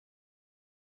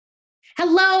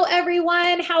Hello,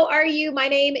 everyone. How are you? My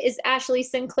name is Ashley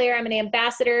Sinclair. I'm an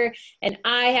ambassador, and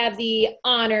I have the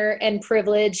honor and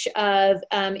privilege of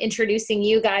introducing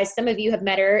you guys. Some of you have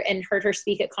met her and heard her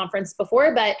speak at conference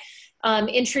before, but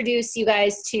introduce you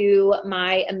guys to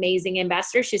my amazing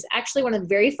ambassador. She's actually one of the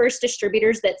very first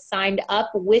distributors that signed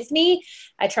up with me.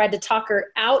 I tried to talk her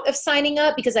out of signing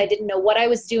up because I didn't know what I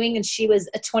was doing, and she was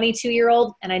a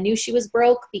 22-year-old, and I knew she was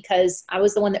broke because I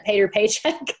was the one that paid her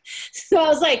paycheck. So I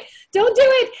was like, don't do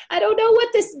it. I don't know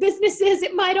what this business is.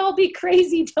 It might all be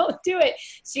crazy. Don't do it.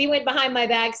 She went behind my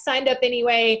back, signed up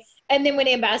anyway, and then went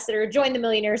ambassador, joined the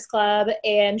Millionaires Club,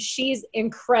 and she's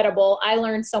incredible. I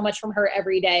learn so much from her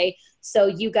every day. So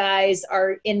you guys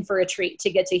are in for a treat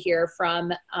to get to hear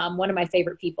from one of my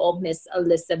favorite people, Miss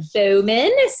Alyssa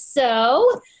Bowman.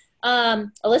 So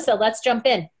Alyssa, let's jump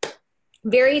in.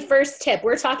 Very first tip,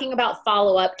 we're talking about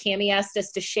follow-up. Cammie asked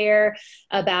us to share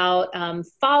about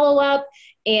follow-up.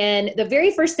 And the very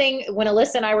first thing, when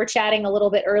Alyssa and I were chatting a little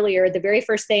bit earlier, the very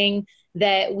first thing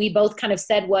that we both kind of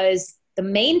said was the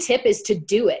main tip is to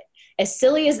do it. As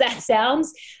silly as that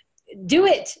sounds, do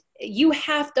it. You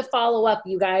have to follow up,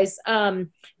 you guys.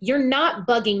 You're not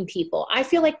bugging people. I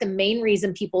feel like the main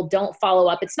reason people don't follow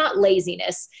up, it's not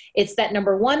laziness. It's that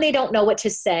number one, they don't know what to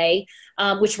say,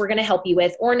 which we're going to help you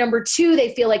with. Or number two,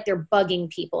 they feel like they're bugging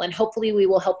people. And hopefully we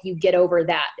will help you get over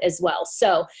that as well.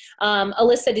 So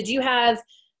Alyssa, did you have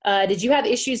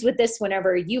issues with this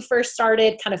whenever you first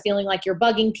started, kind of feeling like you're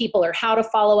bugging people or how to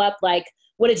follow up? Like,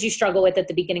 what did you struggle with at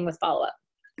the beginning with follow up?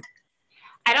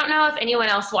 I don't know if anyone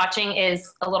else watching is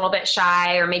a little bit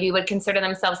shy or maybe would consider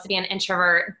themselves to be an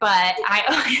introvert, but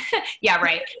yeah,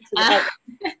 right.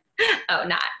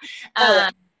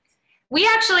 We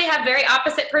actually have very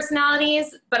opposite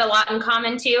personalities, but a lot in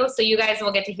common too. So you guys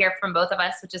will get to hear from both of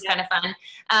us, which is kind of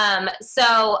fun.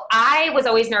 So I was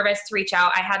always nervous to reach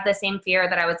out. I had the same fear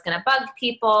that I was going to bug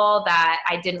people, that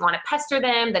I didn't want to pester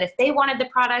them, that if they wanted the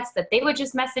products, that they would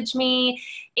just message me.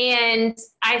 And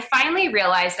I finally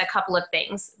realized a couple of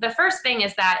things. The first thing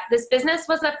is that this business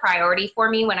was a priority for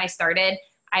me when I started.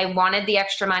 I wanted the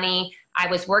extra money. I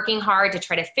was working hard to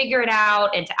try to figure it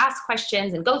out and to ask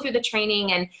questions and go through the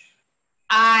training. And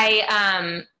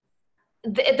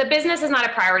the business is not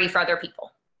a priority for other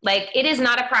people. Like, it is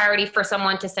not a priority for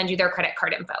someone to send you their credit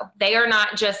card info. They are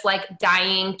not just like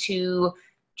dying to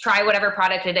try whatever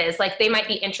product it is. Like, they might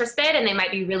be interested and they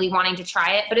might be really wanting to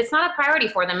try it, but it's not a priority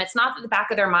for them. It's not at the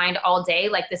back of their mind all day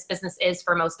like this business is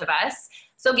for most of us.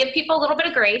 So give people a little bit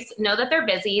of grace. Know that they're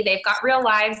busy. They've got real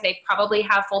lives. They probably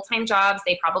have full-time jobs.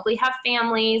 They probably have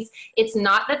families. It's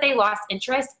not that they lost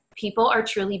interest. People are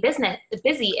truly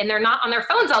busy and they're not on their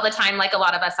phones all the time like a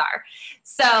lot of us are.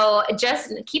 So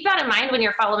just keep that in mind when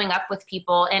you're following up with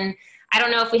people. And I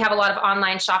don't know if we have a lot of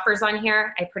online shoppers on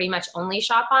here. I pretty much only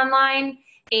shop online.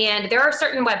 And there are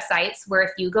certain websites where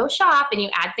if you go shop and you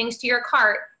add things to your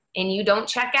cart and you don't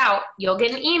check out, you'll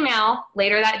get an email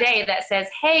later that day that says,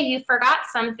 hey, you forgot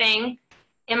something.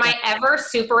 Am I ever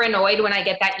super annoyed when I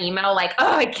get that email like,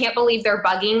 oh, I can't believe they're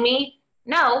bugging me?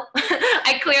 No,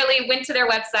 I clearly went to their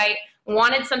website,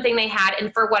 wanted something they had,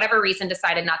 and for whatever reason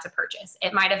decided not to purchase.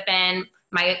 It might have been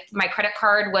my credit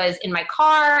card was in my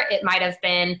car. It might have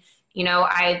been,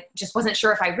 I just wasn't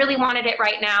sure if I really wanted it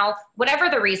right now. Whatever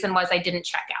the reason was, I didn't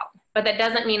check out. But that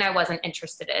doesn't mean I wasn't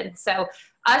interested in. So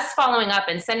us following up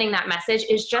and sending that message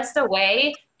is just a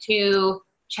way to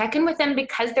check in with them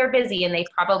because they're busy and they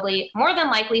probably more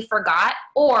than likely forgot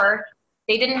or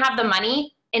they didn't have the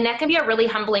money. And that can be a really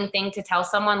humbling thing to tell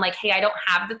someone like, hey, I don't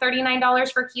have the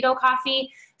 $39 for keto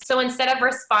coffee. So instead of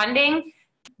responding,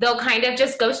 they'll kind of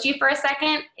just ghost you for a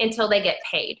second until they get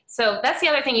paid. So that's the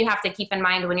other thing you have to keep in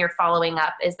mind when you're following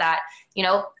up is that,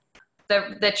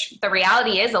 the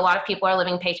reality is a lot of people are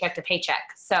living paycheck to paycheck.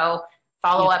 So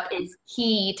follow up is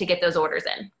key to get those orders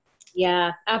in.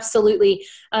 Yeah, absolutely.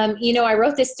 I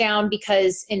wrote this down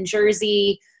because in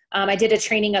Jersey, I did a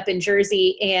training up in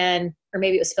Jersey or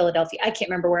maybe it was Philadelphia. I can't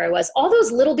remember where I was. All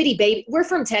those little bitty we're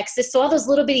from Texas. So all those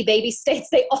little bitty baby states,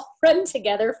 they all run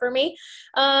together for me.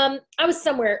 I was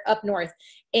somewhere up north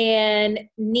and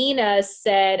Nina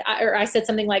said, I said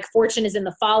something like fortune is in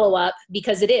the follow-up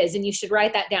because it is. And you should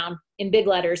write that down in big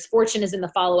letters. Fortune is in the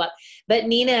follow-up. But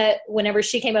Nina, whenever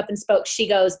she came up and spoke, she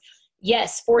goes,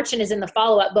 yes, fortune is in the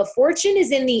follow-up, but fortune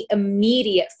is in the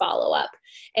immediate follow-up.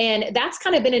 And that's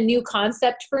kind of been a new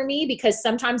concept for me because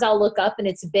sometimes I'll look up and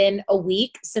it's been a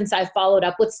week since I followed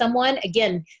up with someone.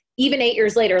 Again, even 8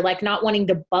 years later, like not wanting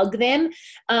to bug them.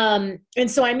 And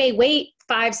so I may wait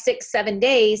 5, 6, 7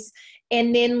 days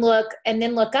and then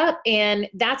look up, and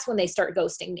that's when they start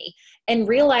ghosting me and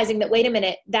realizing that, wait a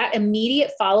minute, that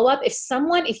immediate follow-up,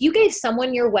 if you gave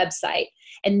someone your website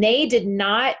and they did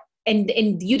not, and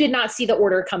you did not see the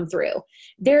order come through,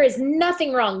 there is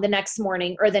nothing wrong the next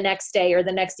morning or the next day or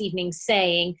the next evening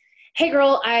saying, hey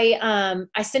girl, I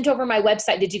sent over my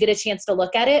website. Did you get a chance to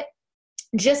look at it?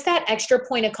 Just that extra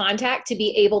point of contact to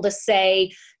be able to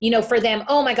say, for them,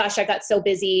 oh my gosh, I got so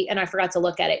busy and I forgot to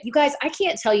look at it. You guys, I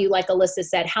can't tell you, like Alyssa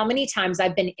said, how many times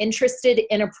I've been interested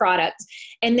in a product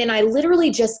and then I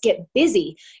literally just get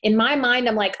busy. In my mind,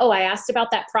 I'm like, oh, I asked about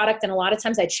that product. And a lot of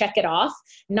times I check it off,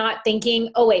 not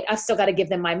thinking, oh wait, I've still got to give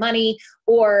them my money,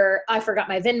 or I forgot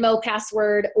my Venmo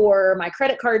password, or my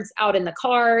credit card's out in the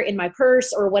car, in my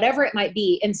purse, or whatever it might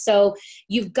be. And so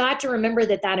you've got to remember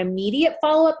that immediate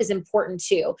follow-up is important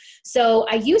too. So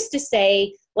I used to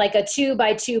say like a 2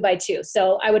 by 2 by 2.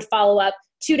 So I would follow up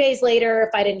 2 days later.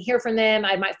 If I didn't hear from them,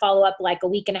 I might follow up like a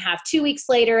week and a half, 2 weeks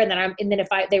later. And then if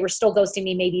they were still ghosting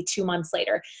me, maybe 2 months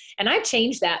later. And I've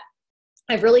changed that.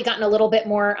 I've really gotten a little bit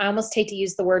more, I almost hate to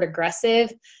use the word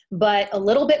aggressive, but a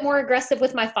little bit more aggressive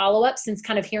with my follow-up since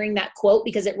kind of hearing that quote,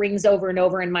 because it rings over and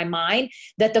over in my mind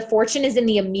that the fortune is in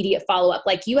the immediate follow-up.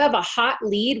 Like, you have a hot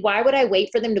lead. Why would I wait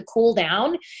for them to cool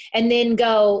down and then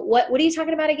go, what are you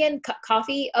talking about again?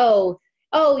 Coffee?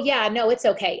 Oh yeah, no, it's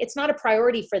okay. It's not a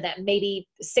priority for them, maybe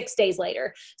 6 days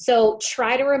later. So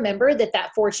try to remember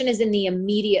that fortune is in the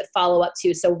immediate follow-up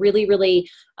too. So really, really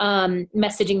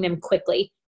messaging them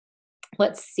quickly.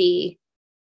 Let's see.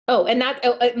 Oh, and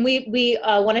we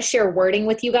want to share wording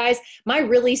with you guys. My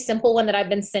really simple one that I've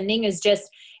been sending is just,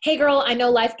 hey girl, I know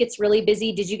life gets really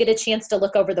busy. Did you get a chance to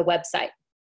look over the website?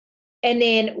 And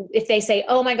then if they say,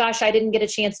 oh my gosh, I didn't get a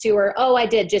chance to, or, oh, I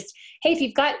did, just, hey, if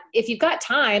you've got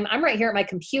time, I'm right here at my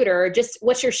computer. Just,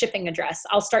 what's your shipping address?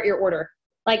 I'll start your order.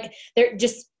 Like, they're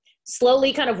just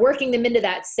slowly kind of working them into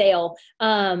that sale.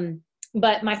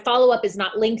 But my follow-up is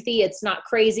not lengthy. It's not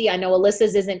crazy. I know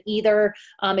Alyssa's isn't either.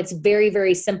 It's very,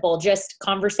 very simple, just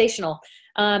conversational.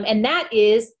 And that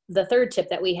is the third tip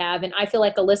that we have. And I feel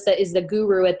like Alyssa is the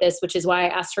guru at this, which is why I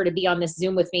asked her to be on this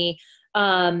Zoom with me.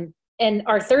 And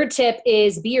our third tip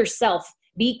is be yourself.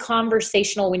 Be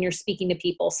conversational when you're speaking to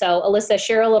people. So Alyssa,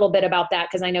 share a little bit about that,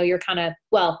 because I know you're kind of,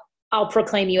 well, I'll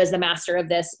proclaim you as the master of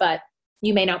this, but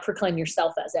you may not proclaim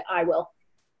yourself as it. I will.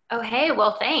 Oh, hey,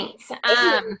 well, thanks.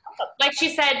 Like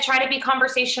she said, try to be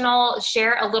conversational,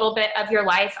 share a little bit of your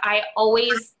life. I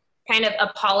always kind of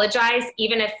apologize,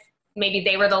 even if maybe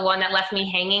they were the one that left me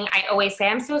hanging. I always say,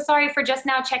 I'm so sorry for just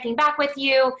now checking back with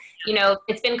you.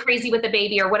 It's been crazy with the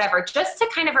baby or whatever, just to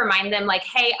kind of remind them like,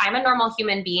 hey, I'm a normal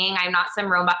human being. I'm not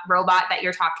some robot that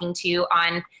you're talking to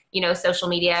on, social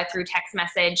media through text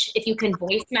message. If you can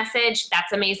voice message,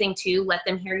 that's amazing too. Let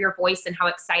them hear your voice and how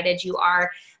excited you are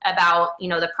about,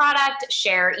 the product.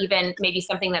 Share even maybe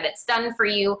something that it's done for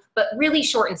you, but really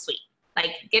short and sweet.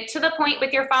 Like, get to the point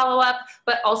with your follow-up,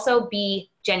 but also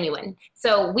be genuine.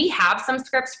 So we have some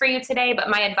scripts for you today, but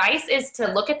my advice is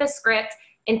to look at the script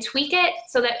and tweak it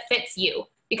so that it fits you.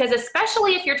 Because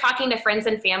especially if you're talking to friends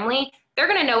and family, they're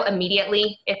going to know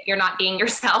immediately if you're not being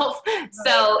yourself.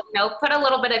 So, put a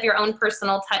little bit of your own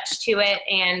personal touch to it.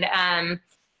 And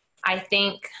I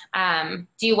think,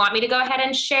 do you want me to go ahead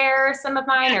and share some of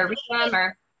mine or read them?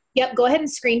 Or? Yep, go ahead and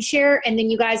screen share. And then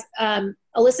you guys,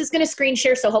 Alyssa's going to screen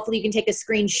share, so hopefully you can take a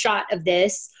screenshot of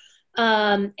this.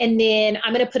 And then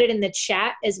I'm going to put it in the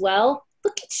chat as well.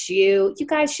 Look at you. You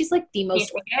guys, she's like the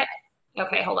most.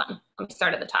 Okay, hold on. Let me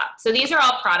start at the top. So these are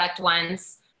all product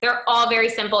ones. They're all very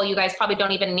simple. You guys probably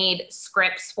don't even need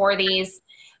scripts for these.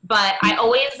 But I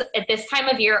always, at this time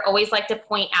of year, always like to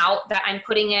point out that I'm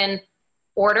putting in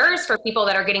orders for people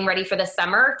that are getting ready for the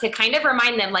summer to kind of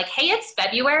remind them like, hey, it's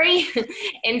February.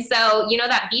 And so,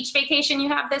 that beach vacation you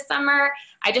have this summer,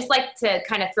 I just like to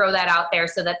kind of throw that out there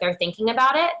so that they're thinking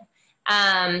about it.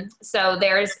 So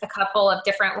there's a couple of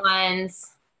different ones.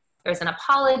 There's an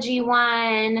apology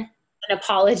one. An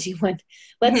apology one.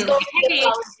 Let's go with the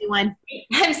apology one.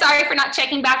 I'm sorry for not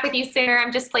checking back with you sooner.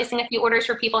 I'm just placing a few orders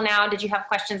for people now. Did you have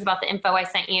questions about the info I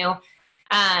sent you?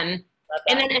 And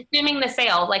then assuming the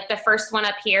sale, like the first one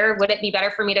up here, would it be better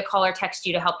for me to call or text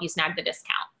you to help you snag the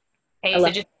discount? Okay,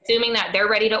 so just assuming that they're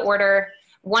ready to order.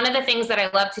 One of the things that I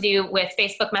love to do with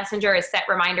Facebook Messenger is set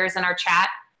reminders in our chat.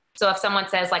 So if someone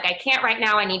says like, I can't right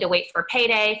now, I need to wait for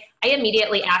payday, I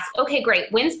immediately ask, okay, great,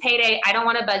 when's payday? I don't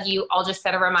want to bug you. I'll just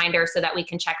set a reminder so that we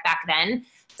can check back then.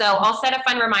 So I'll set a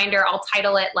fun reminder. I'll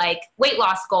title it like weight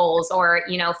loss goals or,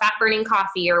 fat burning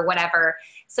coffee or whatever.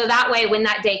 So that way, when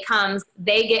that day comes,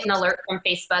 they get an alert from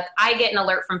Facebook. I get an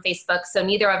alert from Facebook. So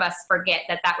neither of us forget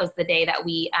that that was the day that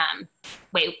we,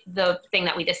 the thing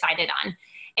that we decided on.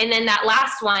 And then that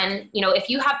last one, you know, if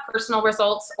you have personal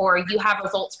results or you have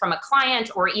results from a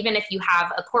client, or even if you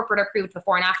have a corporate approved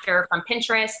before and after from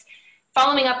Pinterest,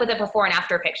 following up with a before and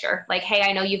after picture. Like, hey,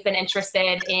 I know you've been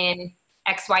interested in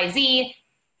XYZ.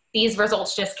 These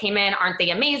results just came in. Aren't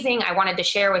they amazing? I wanted to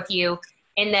share with you.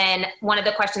 And then one of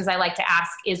the questions I like to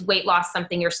ask is weight loss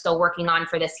something you're still working on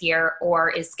for this year, or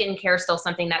is skincare still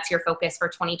something that's your focus for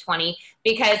 2020?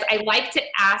 Because I like to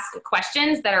ask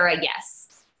questions that are a yes.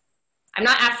 I'm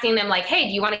not asking them like, hey,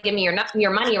 do you want to give me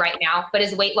your money right now? But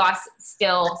is weight loss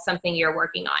still something you're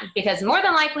working on? Because more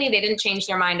than likely they didn't change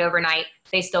their mind overnight.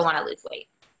 They still want to lose weight.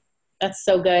 That's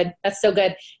so good. That's so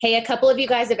good. Hey, a couple of you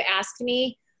guys have asked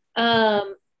me, okay,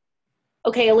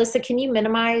 Alyssa, can you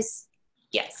minimize?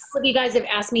 Yes. Some of you guys have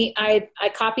asked me, I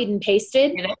copied and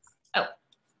pasted. Oh.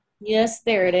 Yes,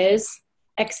 there it is.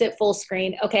 Exit full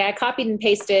screen. Okay, I copied and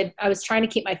pasted. I was trying to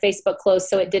keep my Facebook closed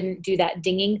so it didn't do that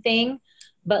dinging thing.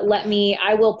 But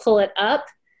I will pull it up,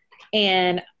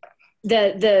 and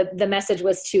the message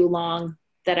was too long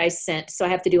that I sent. So I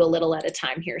have to do a little at a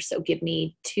time here. So give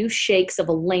me 2 shakes of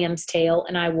a lamb's tail,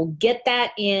 and I will get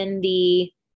that in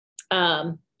the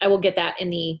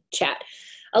chat.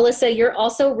 Alyssa, you're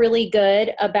also really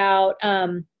good about,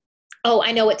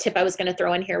 I know what tip I was going to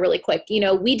throw in here really quick. You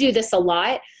know, we do this a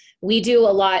lot. We do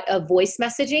a lot of voice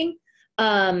messaging.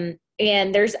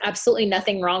 And there's absolutely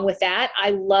nothing wrong with that.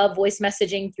 I love voice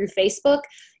messaging through Facebook.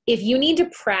 If you need to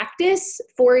practice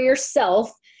for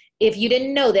yourself, if you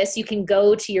didn't know this, you can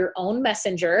go to your own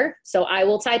messenger. So I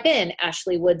will type in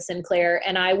Ashley Wood Sinclair,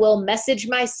 and I will message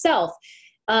myself.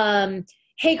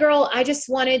 Hey girl, I just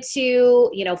wanted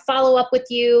to, follow up with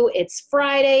you. It's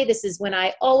Friday. This is when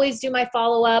I always do my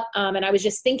follow-up. And I was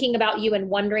just thinking about you and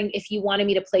wondering if you wanted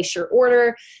me to place your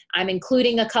order. I'm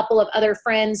including a couple of other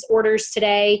friends' orders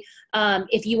today.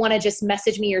 If you want to just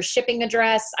message me your shipping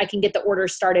address, I can get the order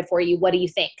started for you. What do you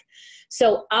think?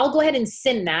 So I'll go ahead and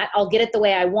send that. I'll get it the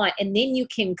way I want. And then you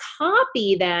can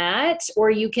copy that,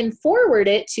 or you can forward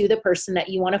it to the person that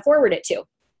you want to forward it to.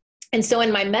 And so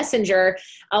in my messenger,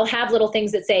 I'll have little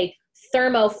things that say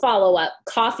thermo follow-up,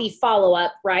 coffee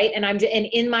follow-up, right? And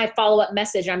in my follow-up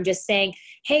message, I'm just saying,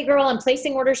 hey girl, I'm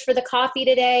placing orders for the coffee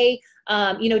today.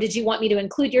 Did you want me to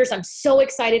include yours? I'm so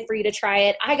excited for you to try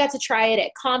it. I got to try it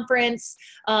at conference.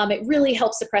 It really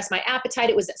helped suppress my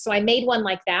appetite. So I made one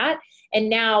like that. And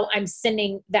now I'm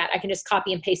sending that. I can just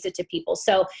copy and paste it to people.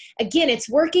 So again, it's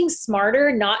working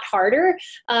smarter, not harder.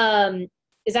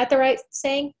 Is that the right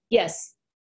saying? Yes.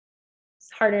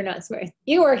 Harder, not smart.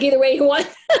 You work either way you want.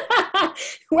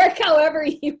 Work however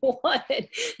you want.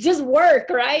 Just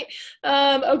work, right?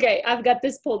 Okay, I've got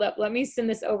this pulled up. Let me send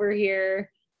this over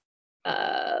here.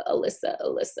 Alyssa.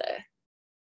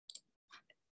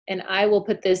 And I will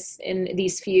put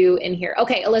these few in here.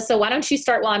 Okay, Alyssa, why don't you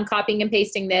start while I'm copying and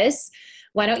pasting this?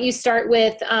 Why don't you start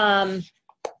with how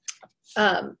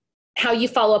you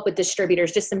follow up with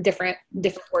distributors, just some different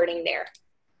wording there.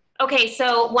 Okay,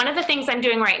 so one of the things I'm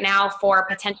doing right now for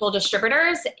potential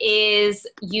distributors is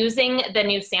using the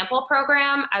new sample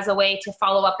program as a way to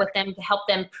follow up with them to help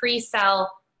them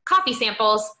pre-sell coffee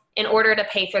samples in order to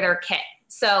pay for their kit.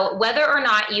 So whether or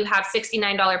not you have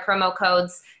 $69 promo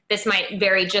codes, this might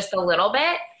vary just a little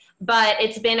bit, but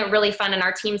it's been really fun, and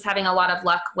our team's having a lot of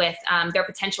luck with their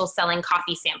potential selling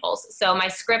coffee samples. So my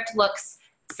script looks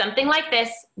something like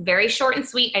this, very short and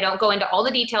sweet. I don't go into all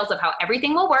the details of how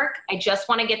everything will work. I just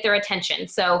want to get their attention.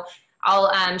 So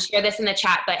I'll share this in the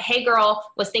chat, but hey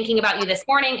girl, was thinking about you this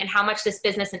morning and how much this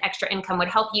business and extra income would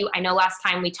help you. I know last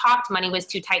time we talked, money was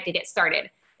too tight to get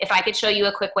started. If I could show you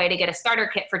a quick way to get a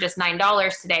starter kit for just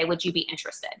 $9 today, would you be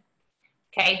interested?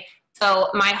 Okay, so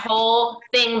my whole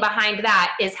thing behind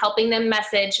that is helping them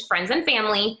message friends and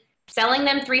family, selling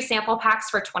them 3 sample packs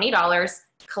for $20,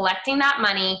 collecting that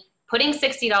money, putting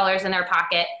 $60 in their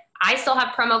pocket. I still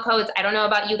have promo codes. I don't know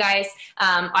about you guys.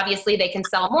 Obviously, they can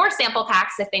sell more sample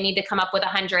packs if they need to come up with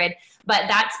 100, but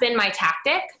that's been my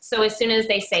tactic. So as soon as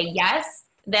they say yes,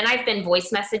 then I've been voice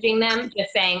messaging them,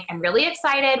 just saying, I'm really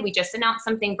excited. We just announced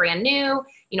something brand new.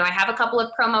 I have a couple of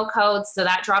promo codes, so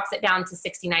that drops it down to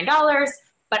 $69.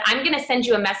 But I'm going to send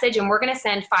you a message, and we're going to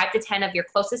send 5 to 10 of your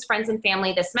closest friends and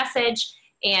family this message,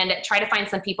 and try to find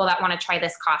some people that want to try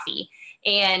this coffee.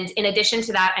 And in addition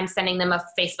to that, I'm sending them a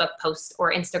Facebook post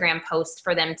or Instagram post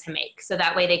for them to make. So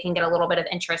that way they can get a little bit of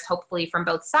interest, hopefully from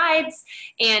both sides.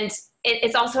 And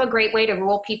it's also a great way to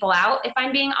rule people out, if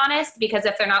I'm being honest, because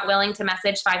if they're not willing to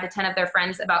message 5 to 10 of their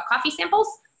friends about coffee samples,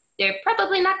 they're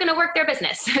probably not going to work their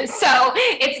business. So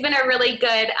it's been a really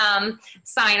good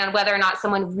sign on whether or not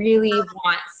someone really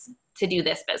wants to do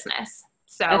this business.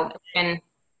 So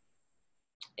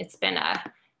it's been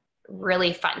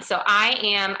really fun. So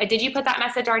did you put that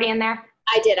message already in there?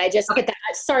 I did. I just put that.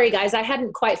 Sorry, guys. I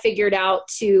hadn't quite figured out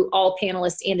to all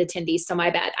panelists and attendees, so my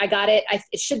bad. I got it.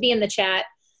 It should be in the chat.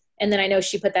 And then I know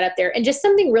she put that up there. And just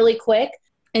something really quick.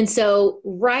 And so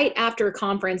right after a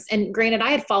conference, and granted,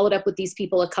 I had followed up with these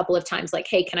people a couple of times, like,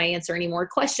 hey, can I answer any more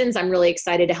questions? I'm really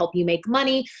excited to help you make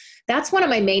money. That's one of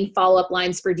my main follow-up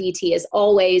lines for DT is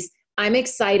always, I'm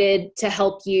excited to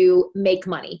help you make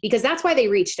money, because that's why they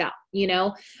reached out, you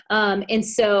know? And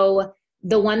so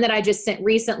the one that I just sent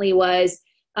recently was,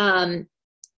 oh,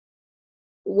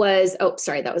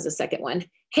 sorry, that was the second one.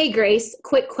 Hey, Grace,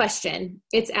 quick question.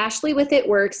 It's Ashley with It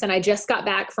Works, and I just got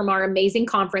back from our amazing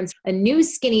conference, a new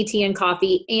skinny tea and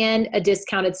coffee and a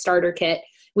discounted starter kit.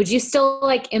 Would you still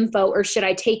like info, or should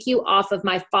I take you off of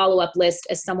my follow-up list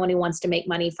as someone who wants to make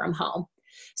money from home?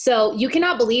 So you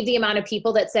cannot believe the amount of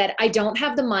people that said, I don't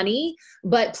have the money,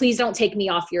 but please don't take me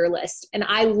off your list. And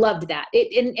I loved that.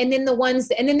 And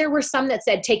then there were some that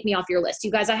said, take me off your list.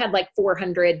 You guys, I had like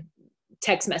 400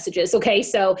 text messages. Okay.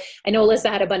 So I know Alyssa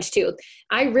had a bunch too.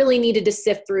 I really needed to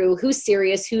sift through who's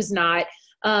serious, who's not.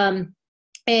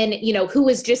 And, you know, who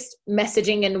was just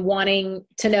messaging and wanting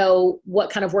to know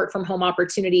what kind of work from home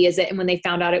opportunity is it? And when they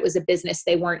found out it was a business,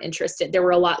 they weren't interested. There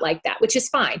were a lot like that, which is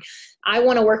fine. I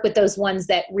want to work with those ones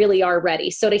that really are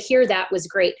ready. So to hear that was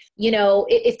great. You know,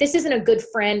 if this isn't a good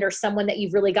friend or someone that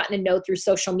you've really gotten to know through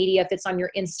social media, if it's on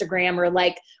your Instagram or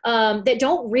like, that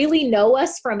don't really know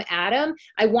us from Adam,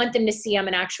 I want them to see I'm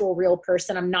an actual real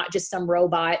person. I'm not just some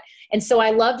robot. And so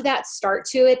I loved that start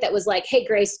to it. That was like, hey,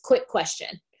 Grace, quick question.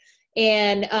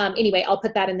 And anyway, I'll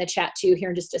put that in the chat too here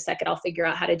in just a second. I'll figure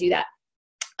out how to do that.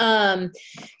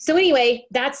 So anyway,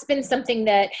 that's been something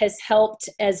that has helped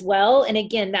as well. And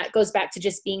again, that goes back to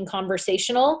just being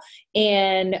conversational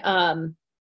and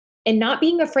not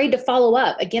being afraid to follow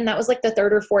up. Again, that was like the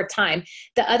third or fourth time.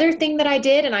 The other thing that I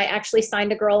did, and I actually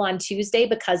signed a girl on Tuesday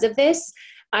because of this,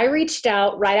 I reached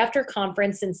out right after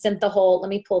conference and sent the whole, let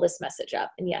me pull this message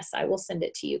up. And yes, I will send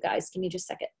it to you guys. Give me just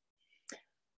a second.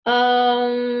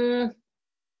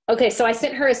 Okay, so I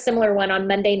sent her a similar one on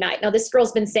Monday night. Now this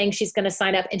girl's been saying she's going to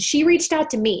sign up, and she reached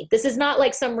out to me. This is not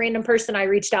like some random person I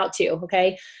reached out to.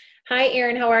 Okay. Hi,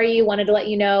 Erin, how are you? Wanted to let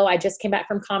you know, I just came back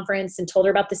from conference and told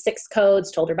her about the 6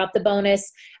 codes, told her about the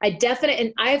bonus.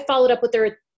 And I followed up with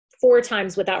her 4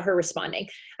 times without her responding.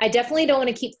 I definitely don't want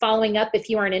to keep following up if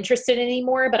you aren't interested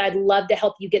anymore, but I'd love to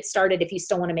help you get started if you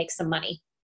still want to make some money.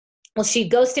 Well, she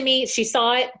goes to me. She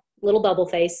saw it, little bubble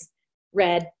face,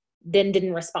 read, then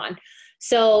didn't respond.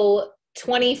 So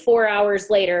 24 hours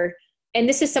later, and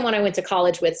this is someone I went to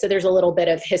college with, so there's a little bit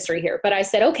of history here, but I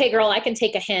said, okay, girl, I can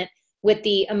take a hint with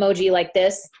the emoji like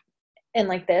this and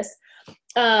like this.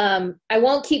 I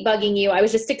won't keep bugging you. I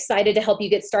was just excited to help you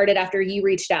get started after you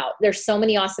reached out. There's so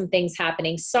many awesome things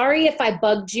happening. Sorry if I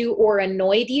bugged you or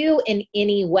annoyed you in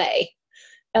any way.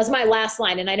 That was my last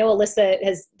line. And I know Alyssa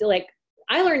has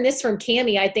I learned this from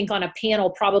Cami, I think on a panel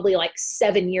probably like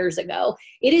 7 years ago.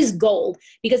 It is gold,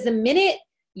 because the minute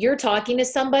you're talking to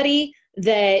somebody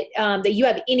that you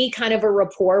have any kind of a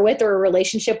rapport with or a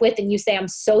relationship with, and you say, I'm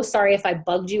so sorry if I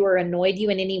bugged you or annoyed you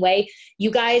in any way.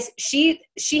 You guys, she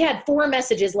had 4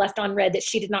 messages left on read that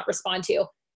she did not respond to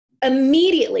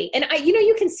immediately. And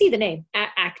you can see the name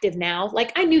active now.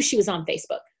 Like, I knew she was on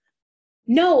Facebook.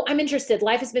 No, I'm interested.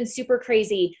 Life has been super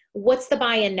crazy. What's the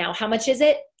buy-in now? How much is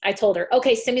it? I told her,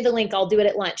 okay, send me the link. I'll do it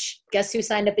at lunch. Guess who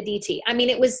signed up at DT? I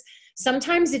mean,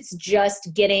 sometimes it's just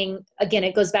getting, again,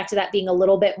 it goes back to that being a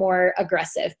little bit more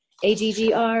aggressive.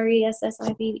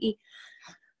 AGGRESSIVE.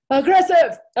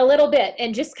 Aggressive a little bit,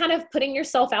 and just kind of putting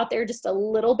yourself out there just a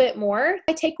little bit more.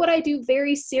 I take what I do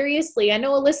very seriously. I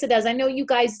know Alyssa does. I know you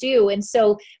guys do. And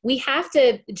so we have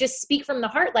to just speak from the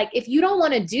heart. Like, if you don't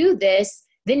want to do this,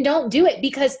 then don't do it,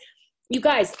 because you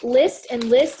guys, lists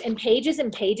and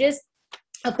pages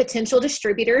of potential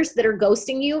distributors that are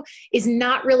ghosting you is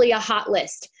not really a hot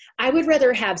list. I would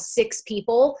rather have 6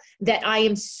 people that I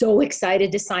am so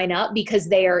excited to sign up because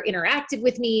they are interactive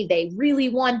with me, they really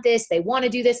want this, they want to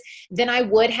do this, than I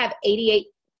would have 88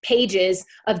 pages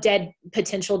of dead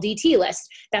potential DT list.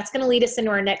 That's going to lead us into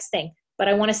our next thing. But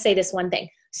I want to say this one thing.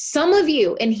 Some of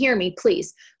you, and hear me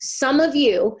please, some of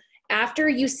you, after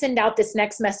you send out this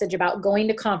next message about going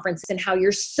to conferences and how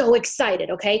you're so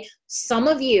excited, okay? Some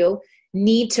of you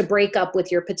need to break up with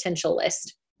your potential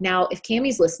list. Now, if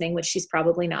Cami's listening, which she's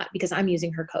probably not because I'm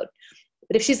using her code,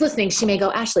 but if she's listening, she may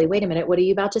go, Ashley, wait a minute, what are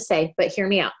you about to say? But hear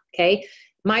me out, okay?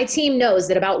 My team knows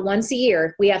that about once a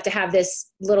year, we have to have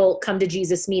this little come to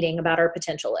Jesus meeting about our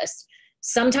potential list.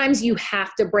 Sometimes you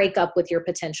have to break up with your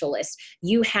potential list.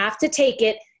 You have to take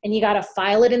it and you got to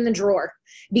file it in the drawer.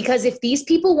 Because if these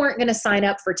people weren't going to sign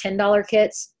up for $10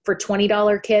 kits, for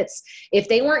 $20 kits, if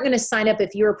they weren't going to sign up,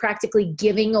 if you were practically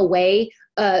giving away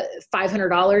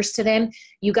 $500 to them,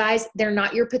 you guys, they're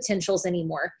not your potentials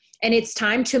anymore. And it's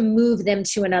time to move them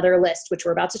to another list, which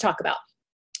we're about to talk about.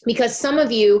 Because some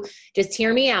of you, just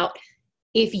hear me out.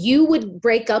 If you would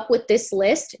break up with this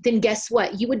list, then guess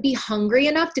what? You would be hungry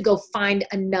enough to go find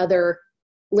another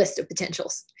list of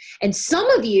potentials. And some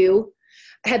of you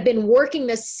have been working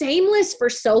the same list for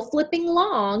so flipping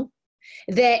long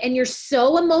that, and you're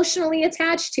so emotionally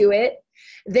attached to it,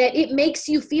 that it makes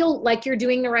you feel like you're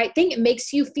doing the right thing. It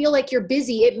makes you feel like you're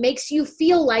busy. It makes you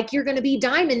feel like you're going to be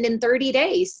diamond in 30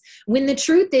 days. When the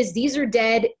truth is, these are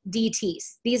dead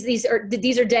DTs. These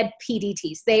are dead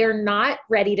PDTs. They are not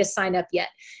ready to sign up yet.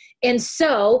 And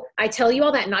so I tell you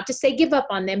all that not to say give up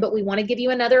on them, but we want to give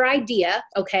you another idea,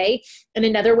 okay? And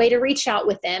another way to reach out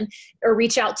with them or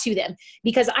reach out to them.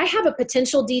 Because I have a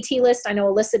potential DT list. I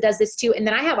know Alyssa does this too. And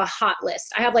then I have a hot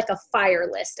list. I have like a fire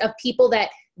list of people that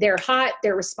they're hot.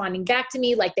 They're responding back to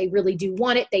me like they really do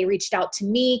want it. They reached out to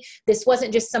me. This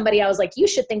wasn't just somebody I was like, you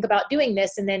should think about doing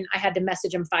this. And then I had to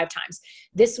message them 5 times.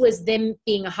 This was them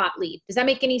being a hot lead. Does that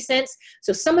make any sense?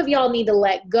 So some of y'all need to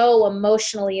let go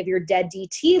emotionally of your dead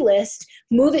DT list,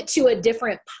 move it to a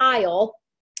different pile.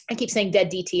 I keep saying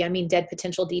dead DT. I mean dead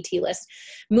potential DT list.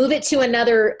 Move it to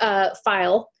another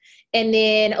file. And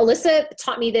then Alyssa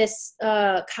taught me this,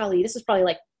 golly, this was probably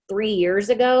like 3 years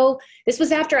ago. This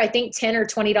was after I think $10 or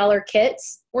 $20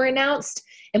 kits were announced,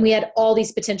 and we had all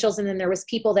these potentials. And then there was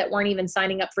people that weren't even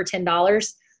signing up for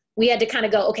 $10. We had to kind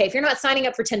of go, okay, if you're not signing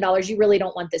up for $10, you really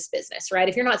don't want this business, right?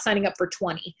 If you're not signing up for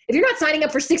 20, if you're not signing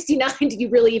up for 69, do you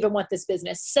really even want this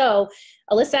business? So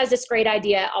Alyssa has this great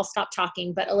idea. I'll stop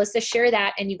talking, but Alyssa, share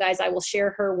that. And you guys, I will share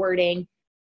her wording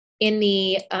in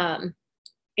the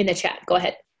chat. Go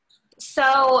ahead.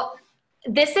 So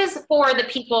this is for the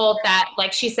people that,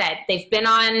 like she said, they've been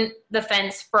on the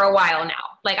fence for a while now.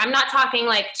 Like, I'm not talking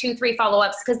like 2, 3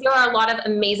 follow-ups, because there are a lot of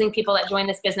amazing people that join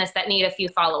this business that need a few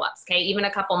follow-ups, okay, even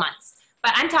a couple months.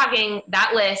 But I'm talking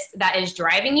that list that is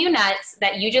driving you nuts,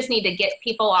 that you just need to get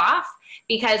people off,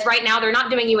 because right now they're not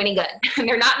doing you any good.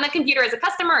 They're not in the computer as a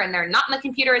customer, and they're not in the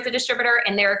computer as a distributor,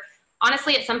 and they're,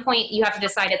 honestly, at some point you have to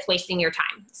decide it's wasting your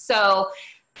time. So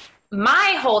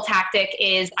my whole tactic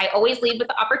is I always lead with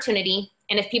the opportunity.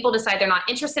 And if people decide they're not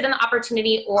interested in the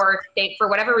opportunity, or they, for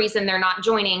whatever reason, they're not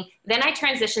joining, then I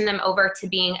transition them over to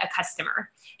being a customer.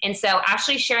 And so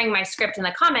Ashley's sharing my script in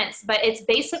the comments, but it's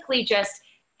basically just,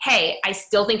 hey, I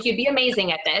still think you'd be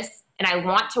amazing at this, and I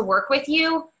want to work with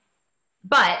you,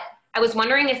 but I was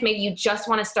wondering if maybe you just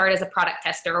want to start as a product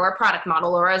tester or a product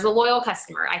model or as a loyal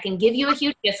customer. I can give you a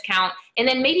huge discount. And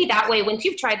then maybe that way, once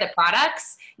you've tried the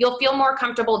products, you'll feel more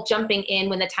comfortable jumping in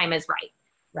when the time is right.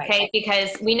 Right. Okay. Because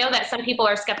we know that some people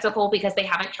are skeptical because they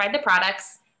haven't tried the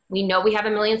products. We know we have a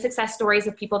million success stories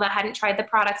of people that hadn't tried the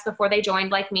products before they joined,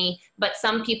 like me, but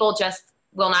some people just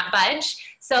will not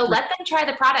budge. So let them try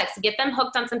the products, get them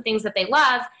hooked on some things that they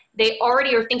love. They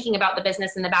already are thinking about the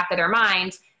business in the back of their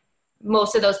mind.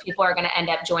 Most of those people are going to end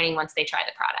up joining once they try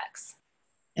the products.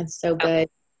 That's so good.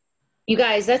 You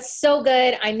guys, that's so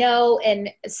good. I know. And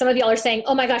some of y'all are saying,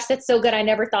 oh my gosh, that's so good. I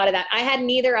never thought of that. I hadn't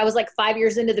either. I was like 5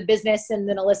 years into the business. And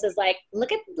then Alyssa's like,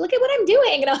 look at what I'm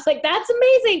doing. And I was like, that's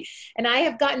amazing. And I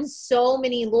have gotten so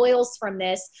many loyals from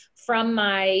this, from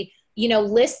my,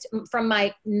 list, from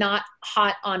my not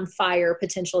hot on fire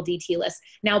potential DT list.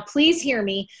 Now, please hear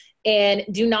me. And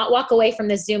do not walk away from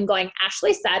this Zoom going,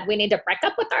 Ashley said we need to break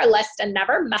up with our list and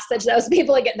never message those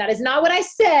people again. That is not what I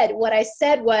said. What I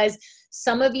said was,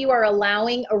 some of you are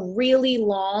allowing a really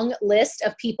long list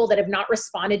of people that have not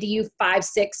responded to you 5,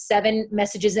 6, 7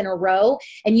 messages in a row.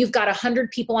 And you've got 100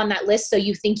 people on that list. So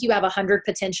you think you have 100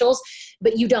 potentials,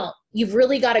 but you don't. You've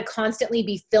really got to constantly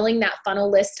be filling that funnel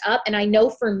list up. And I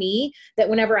know for me that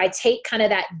whenever I take kind of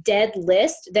that dead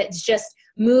list that's just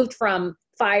moved from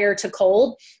fire to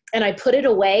cold, and I put it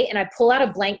away and I pull out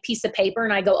a blank piece of paper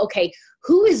and I go, okay,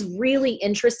 who is really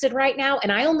interested right now?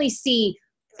 And I only see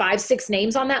 5, 6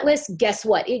 names on that list. Guess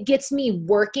what? It gets me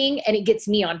working and it gets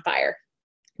me on fire.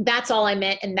 That's all I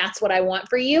meant. And that's what I want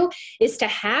for you, is to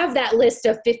have that list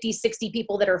of 50, 60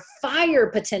 people that are fire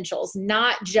potentials,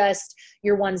 not just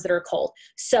your ones that are cold.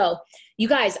 So you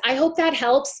guys, I hope that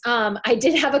helps. I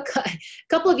did have a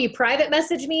couple of you private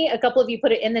message me, a couple of you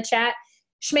put it in the chat.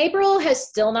 Schmapril has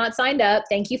still not signed up.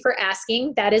 Thank you for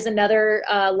asking. That is another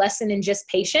lesson in just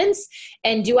patience.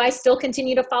 And do I still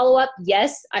continue to follow up?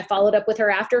 Yes. I followed up with her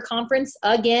after conference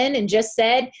again and just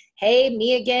said, hey,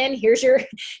 me again, here's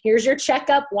your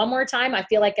checkup one more time. I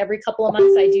feel like every couple of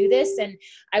months I do this, and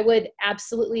I would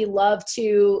absolutely love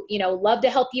to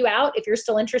help you out if you're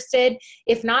still interested.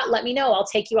 If not, let me know. I'll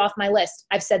take you off my list.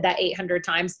 I've said that 800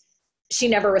 times. She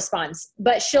never responds,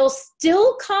 but she'll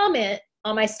still comment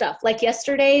on my stuff. Like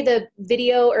yesterday, the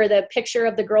video or the picture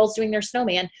of the girls doing their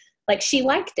snowman, like she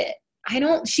liked it.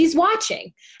 She's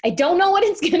watching. I don't know what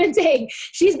it's going to take.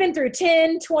 She's been through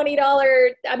 $10, $20.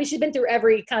 I mean, she's been through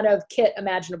every kind of kit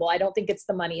imaginable. I don't think it's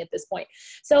the money at this point.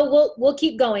 So we'll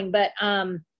keep going. But,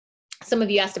 some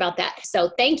of you asked about that. So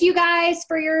thank you guys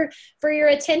for your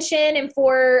attention and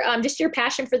for just your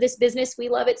passion for this business. We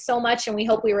love it so much, and we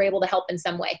hope we were able to help in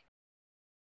some way.